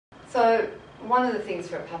So one of the things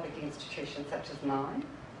for a public institution such as mine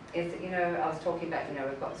is that, I was talking about,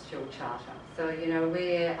 we've got this dual charter. So,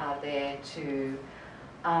 we are there to,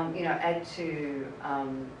 add to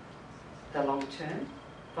the long-term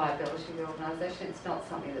viability of the organisation. It's not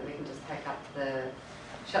something that we can just pack up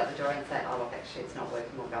shut the door and say, oh, look, actually it's not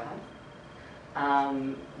working, we'll go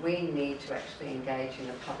home. We need to actually engage in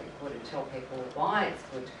the public good and tell people why it's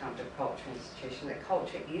good to come to a cultural institution, that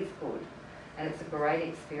culture is good and it's a great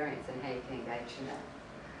experience and how you can engage in that.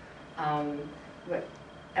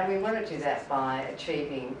 And we want to do that by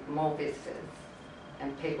achieving more visitors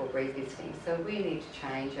and people revisiting. So we need to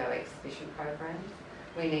change our exhibition programs.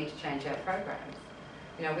 We need to change our programs.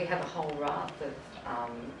 We have a whole raft of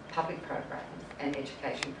public programs and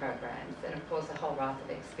education programs, and of course a whole raft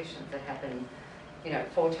of exhibitions that happen,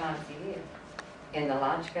 4 times a year in the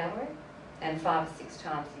large gallery and 5 or 6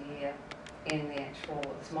 times a year in the actual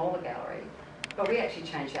smaller gallery. But we actually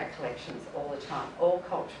change our collections all the time. All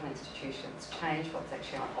cultural institutions change what's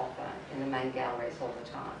actually on offer in the main galleries all the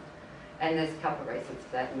time. And there's a couple of reasons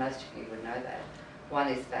for that, and most of you would know that. One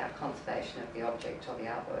is about conservation of the object or the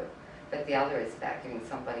artwork, but the other is about giving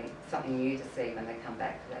somebody something new to see when they come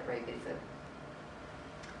back for that revisit.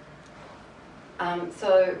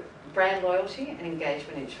 So brand loyalty and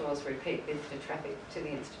engagement ensures repeat visitor traffic to the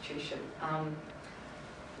institution.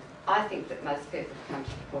 I think that most people who come to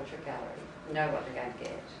the portrait gallery know what they're going to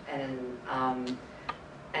get, and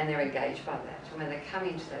they're engaged by that. And when they come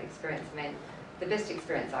into that experience, the best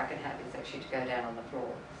experience I can have is actually to go down on the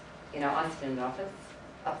floor. I sit in an office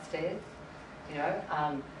upstairs,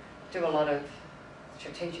 do a lot of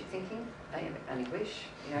strategic thinking. I only wish,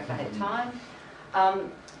 if I had time.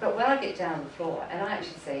 But when I get down on the floor and I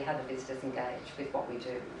actually see how the visitors engage with what we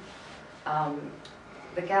do,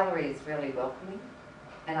 the gallery is really welcoming.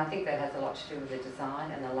 And I think that has a lot to do with the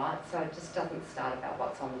design and the light. So it just doesn't start about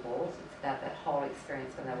what's on the walls. It's about that whole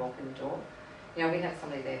experience when they walk in the door. We have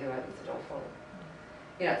somebody there who opens the door for them.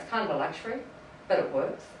 It's kind of a luxury, but it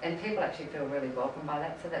works. And people actually feel really welcomed by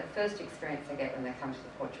that. So that first experience they get when they come to the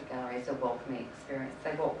portrait gallery is a welcoming experience.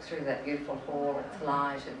 They walk through that beautiful hall. It's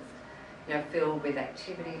light. It's filled with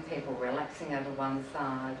activity. People relaxing over one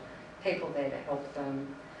side. People there to help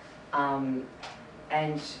them.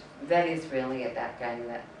 And that is really about gaining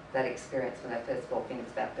that experience when they first walk in.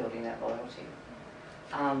 It's about building that loyalty.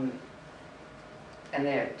 And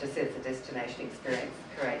there it just says the destination experience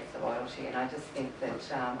creates the loyalty. And I just think that,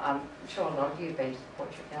 I'm sure a lot of you have been to the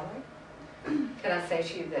portrait gallery. Can I say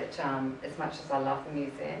to you that as much as I love the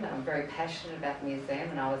museum, I'm very passionate about the museum,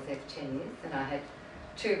 and I was there for 10 years, and I had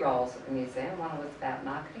 2 roles at the museum. One was about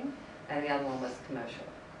marketing, and the other one was commercial.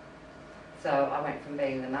 So I went from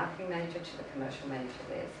being the marketing manager to the commercial manager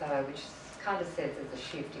there, which kind of says there's a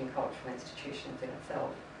shift in cultural institutions in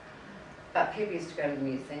itself. But people used to go to the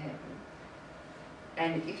museum,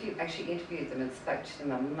 and if you actually interviewed them and spoke to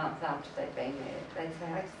them a month after they'd been there, they'd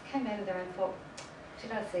say, I just came out of there and thought,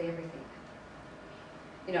 did I see everything?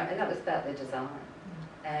 And that was about the design,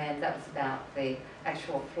 and that was about the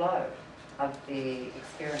actual flow of the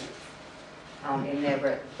experience. In there, we're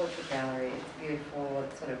at the portrait gallery, it's beautiful,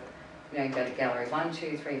 it's sort of, you go to gallery 1,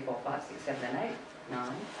 2, 3, 4, 5, 6, 7, and 8,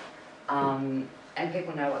 9. And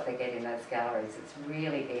people know what they get in those galleries. It's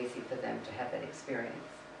really easy for them to have that experience.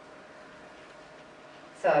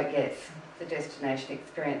 So yes, the destination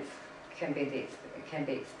experience can be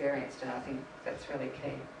experienced, and I think that's really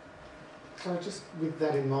key. So just with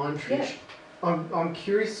that in mind, Trish, yeah. I'm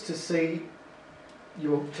curious to hear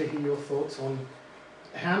your thoughts on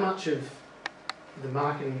how much of the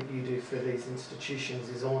marketing that you do for these institutions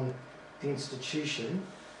is on the institution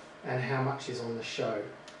and how much is on the show.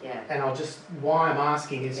 Yeah. And why I'm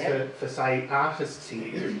asking is for say artists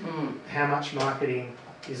here, how much marketing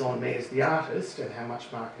is on me as the artist and how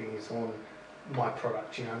much marketing is on my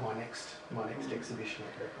product, my next exhibition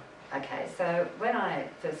or whatever. Okay, so when I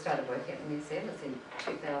first started working at the museum, it was in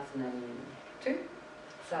 2002,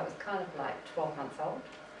 so I was kind of like 12 months old,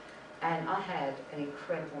 and I had an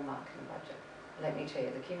incredible marketing budget. Let me tell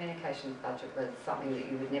you, the communications budget was something that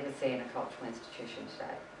you would never see in a cultural institution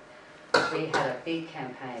today. We had a big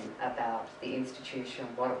campaign about the institution,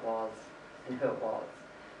 what it was, and who it was.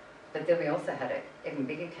 But then we also had an even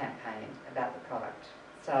bigger campaign about the product,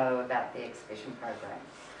 so about the exhibition program.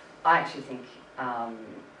 I actually think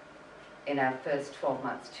in our first 12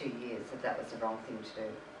 months, 2 years, that was the wrong thing to do.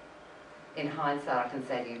 In hindsight, I can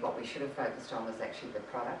say to you what we should have focused on was actually the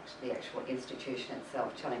product, the actual institution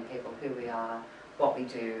itself, telling people who we are, what we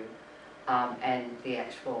do, and the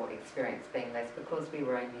actual experience being less, because we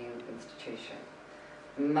were a new institution.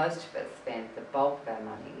 Most of us spent the bulk of our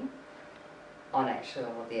money on actually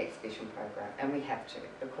the exhibition program, and we have to,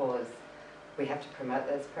 because we have to promote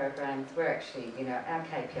those programs. We're actually, you know, our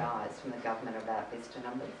KPIs from the government are about visitor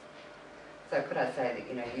numbers. So could I say that,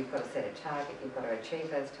 you know, you've got to set a target, you've got to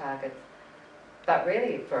achieve those targets, but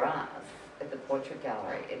really for us at the Portrait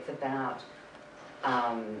Gallery, it's about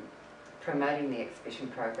promoting the exhibition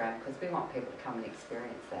program, because we want people to come and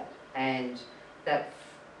experience that, and that's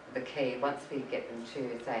the key. Once we get them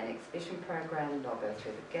to, say, an exhibition program, they'll go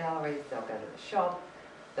through the galleries, they'll go to the shop,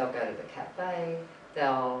 they'll go to the cafe,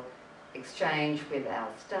 they'll exchange with our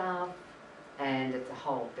staff, and it's a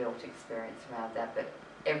whole built experience around that. But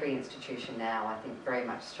every institution now, I think, very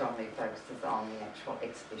much strongly focuses on the actual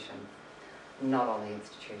exhibition, not on the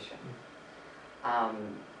institution.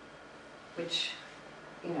 Which,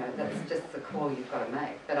 you know, that's just the call you've got to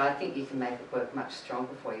make. But I think you can make it work much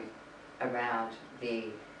stronger for you around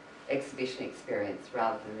the exhibition experience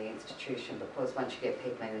rather than the institution, because once you get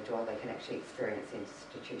people in the door, they can actually experience the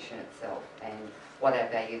institution itself and what our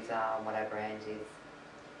values are and what our brand is.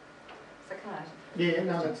 So can I? Yeah,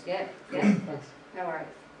 no, that's... Yeah, yeah. Thanks. No worries.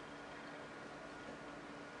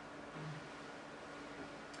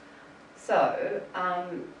 So,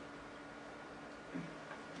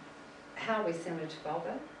 how are we similar to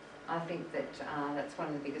Volvo? I think that that's one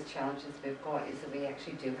of the biggest challenges we've got, is that we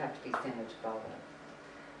actually do have to be similar to Volvo.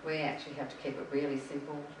 We actually have to keep it really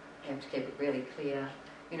simple, we have to keep it really clear.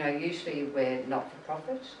 You know, usually we're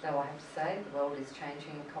not-for-profit, though I have to say the world is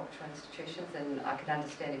changing in cultural institutions, and I can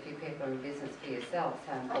understand if you people are in business for yourselves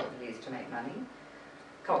how important it is to make money.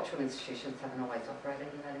 Cultural institutions haven't always operated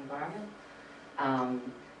in that environment.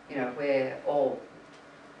 You know, we're all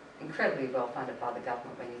incredibly well funded by the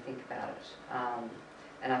government when you think about it.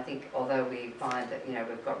 And I think although we find that, you know,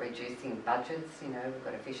 we've got reducing budgets, you know, we've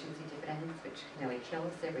got efficiency dividends, which nearly kill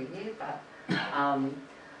us every year, but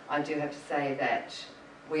I do have to say that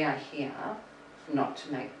we are here not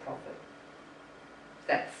to make profit.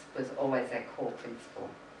 That was always our core principle.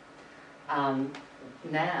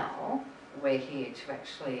 Now we're here to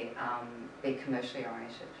actually be commercially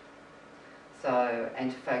oriented. So,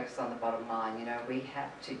 and to focus on the bottom line. You know, we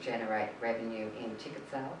have to generate revenue in ticket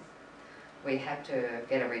sales. We have to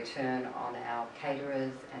get a return on our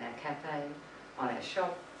caterers and our cafe, on our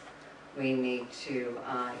shop. We need to,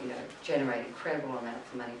 you know, generate incredible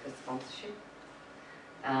amounts of money for sponsorship.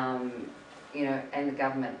 You know, and the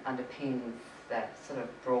government underpins that sort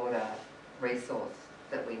of broader resource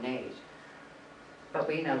that we need. But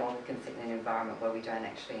we no longer can sit in an environment where we don't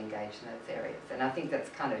actually engage in those areas. And I think that's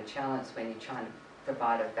kind of a challenge when you're trying to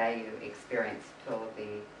provide a value experience for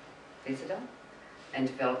the visitor and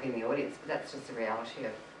developing the audience. But that's just the reality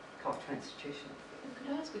of cultural institutions.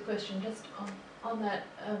 Could I ask a question just on that,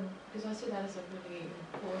 because I see that as a really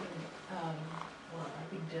important, well,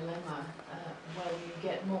 a big dilemma. Where you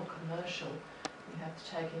get more commercial, you have to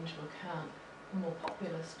take into account more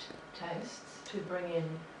populist tastes to bring in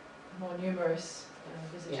more numerous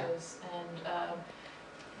visitors, and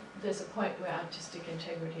there's a point where artistic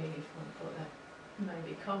integrity, if one thought that, may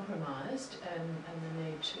be compromised, and the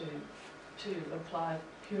need to apply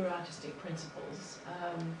pure artistic principles.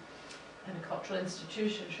 And a cultural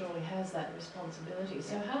institution surely has that responsibility.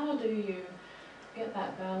 So how do you get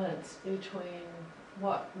that balance between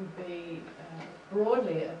what would be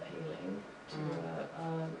broadly appealing to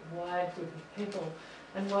a wide group of people,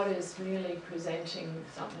 and what is really presenting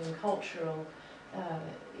something cultural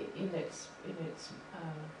in its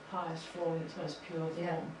highest form, its most pure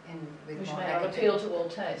form, which may not appeal to all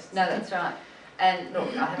tastes? No, that's right. And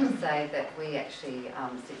look, I have to say that we actually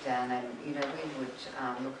sit down and, you know, we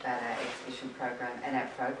would look at our exhibition program and our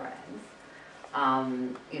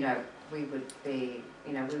programs. You know, we would be,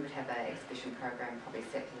 you know, we would have our exhibition program probably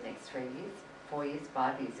set for the next 3 years, 4 years,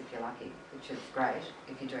 5 years if you're lucky, which is great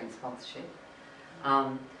if you're doing sponsorship.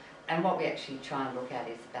 And what we actually try and look at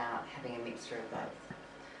is about having a mixture of both.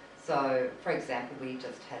 So, for example, we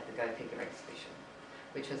just had the Go Figure exhibition,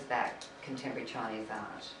 which was about contemporary Chinese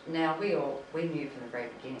art. Now, we knew from the very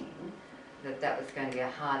beginning that that was going to be a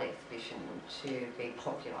hard exhibition to be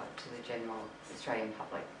popular to the general Australian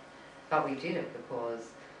public. But we did it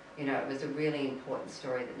because, you know, it was a really important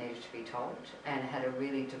story that needed to be told, and had a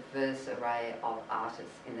really diverse array of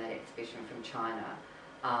artists in that exhibition from China,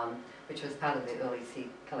 which was part of the early seed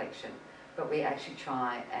collection. But we actually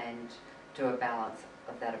try and do a balance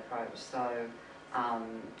of that approach. So,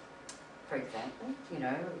 for example, you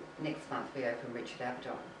know, next month we open Richard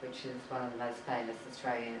Avedon, which is one of the most famous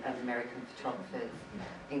Australian and American photographers.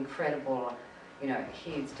 Incredible, you know,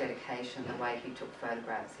 his dedication, the way he took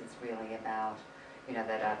photographs is really about, you know,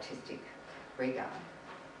 that artistic rigour.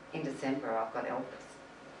 In December I've got Elvis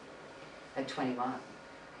at 21.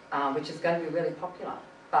 which is going to be really popular.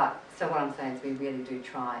 But, so what I'm saying is we really do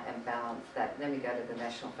try and balance that. Then we go to the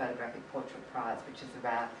National Photographic Portrait Prize, which is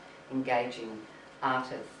about engaging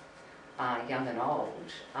artists, young and old,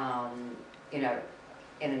 you know,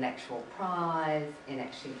 in an actual prize, in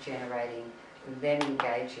actually generating them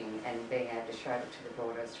engaging and being able to show it to the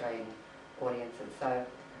broader Australian audiences. So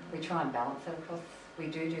we try and balance that across. We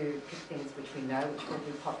do pick things which we know which will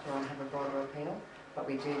be popular and have a broader appeal, but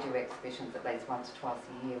we do exhibitions at least once or twice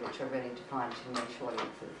a year which are really defined to niche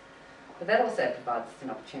audiences. But that also provides us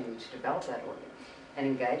an opportunity to develop that audience and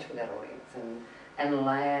engage with that audience and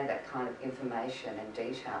layer that kind of information and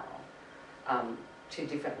detail to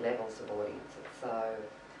different levels of audiences. So,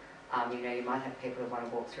 you know, you might have people who want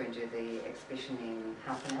to walk through and do the exhibition in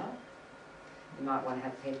half an hour. You might want to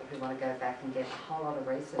have people who want to go back and get a whole lot of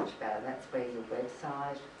research about it. That's where your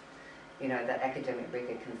website, you know, that academic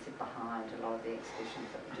rigour can sit behind a lot of the exhibitions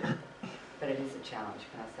that we do. But it is a challenge,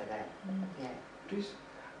 can I say that? Yeah. Trish,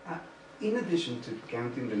 in addition to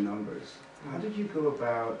counting the numbers, how did you go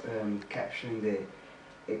about capturing the,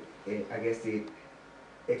 I guess, the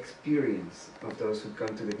experience of those who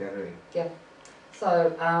come to the gallery? Yeah.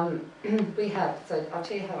 So we have, so I'll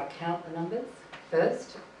tell you how I count the numbers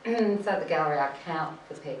first. So at the gallery I count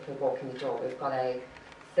the people who walk in the door. We've got a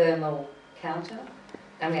thermal counter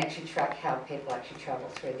and we actually track how people actually travel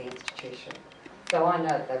through the institution. So I know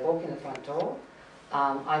that they walk in the front door,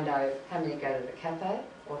 I know how many go to the cafe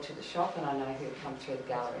or to the shop, and I know who comes through the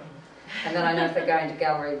gallery. And then I know if they're going to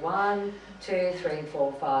gallery 1, 2, 3,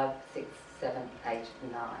 4, 5, 6, 7, 8,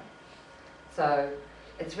 9. So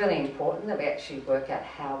it's really important that we actually work out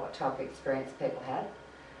what type of experience people have.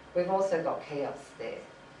 We've also got kiosks there,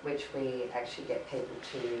 which we actually get people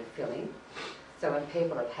to fill in. So when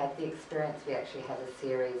people have had the experience, we actually have a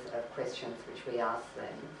series of questions which we ask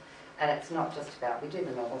them. And it's not just about, we do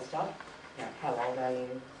the normal stuff, you know, how old are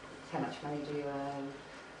you, how much money do you earn,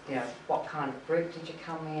 you know, what kind of group did you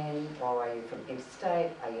come in, or are you from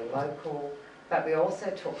interstate, are you local? But we also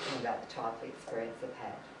talk to them about the type of experience they've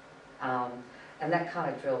had. And that kind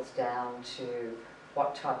of drills down to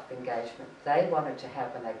what type of engagement they wanted to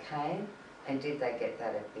have when they came, and did they get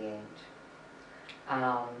that at the end.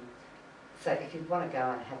 So if you want to go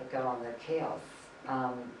and have a go on the kiosks,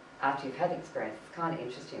 after you've had experience, it's kind of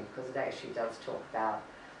interesting because it actually does talk about,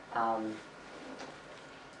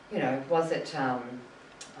 you know, was it,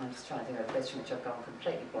 I'm just trying to think of a question which I've gone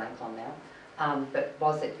completely blank on now, but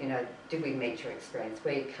was it, you know, did we meet your experience?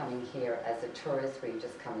 Were you coming here as a tourist? Were you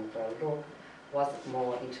just coming for a look? Was it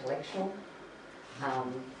more intellectual?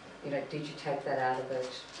 You know, did you take that out of it?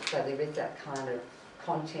 So there is that kind of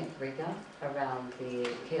content rigour around the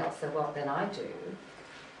kiosk. So what then I do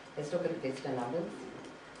is look at the visitor numbers,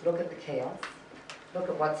 look at the kiosks, look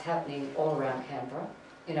at what's happening all around Canberra.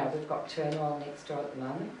 You know, we've got turmoil next door at the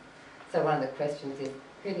moment. So one of the questions is,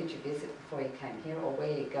 who did you visit before you came here, or where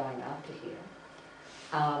are you going after here?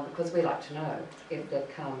 Because we like to know if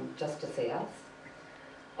they've come just to see us.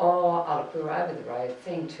 Or, oh, look, we were over the road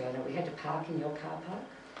seeing Turner. We had to park in your car park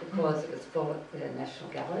because it was full at the National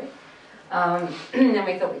Gallery. And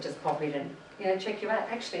we thought we'd just pop in and, you know, check you out.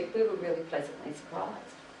 Actually, we were really pleasantly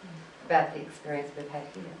surprised about the experience we've had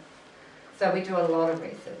here. So we do a lot of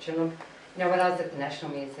research. And look, you know, when I was at the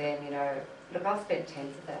National Museum, you know, look, I've spent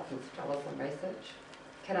tens of thousands of dollars on research.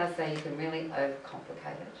 Can I say you can really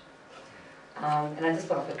overcomplicate it? And I just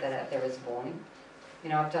want to put that out there as a warning. You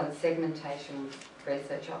know, I've done segmentation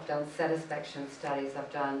research, I've done satisfaction studies,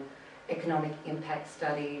 I've done economic impact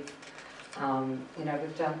studies. You know,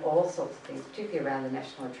 we've done all sorts of things, particularly around the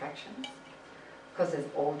national attractions, because there's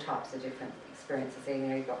all types of different experiences there. You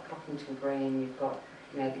know, you've got Cockington Green, you've got,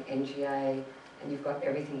 you know, the NGA, and you've got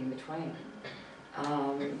everything in between.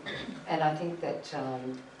 And I think that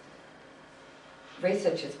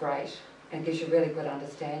research is great and gives you really good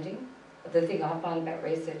understanding. But the thing I find about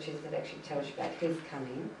research is it actually tells you about who's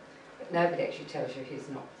coming, but nobody actually tells you who's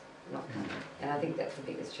not coming. And I think that's the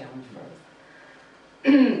biggest challenge for us.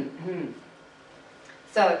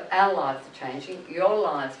 So our lives are changing. Your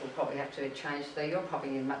lives will probably have to change, so you're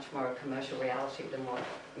probably in much more a commercial reality than what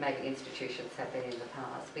maybe institutions have been in the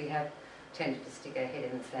past. We have tended to stick our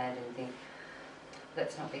head in the sand and think,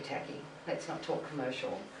 let's not be tacky, let's not talk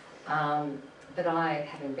commercial. But I,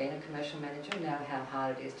 having been a commercial manager, know how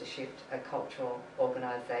hard it is to shift a cultural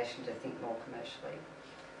organisation to think more commercially.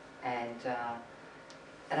 And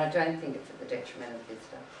I don't think it's at the detriment of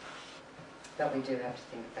visitor. But we do have to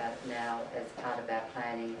think about it now as part of our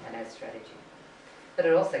planning and our strategy. But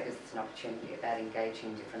it also gives us an opportunity about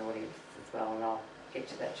engaging different audiences as well, and I'll get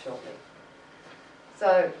to that shortly.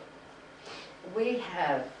 So we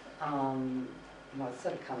have, well, I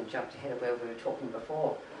sort of kind of jumped ahead of where we were talking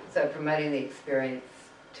before. So promoting the experience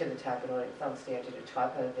to the target audience. Obviously, I did a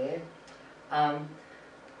typo there.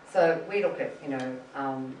 So we look at,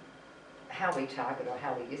 how we target, or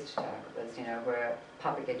how we used to target was, we're a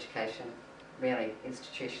public education, really,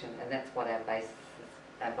 institution, and that's what our basis,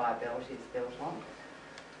 our viability is built on.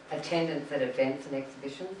 Attendance at events and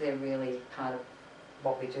exhibitions, they're really part of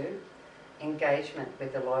what we do. Engagement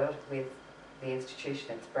with with the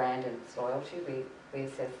institution, its brand and its loyalty, we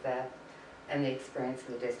assess that. And the experience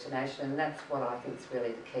of the destination, and that's what I think is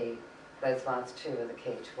really the key. Those last two are the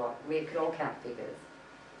key to what we could all count figures,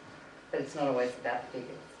 but it's not always about the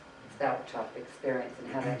figures. It's about what type of experience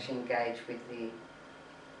and how to actually engage with the,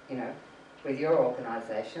 with your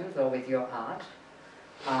organisations or with your art.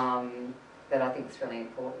 That I think is really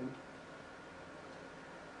important.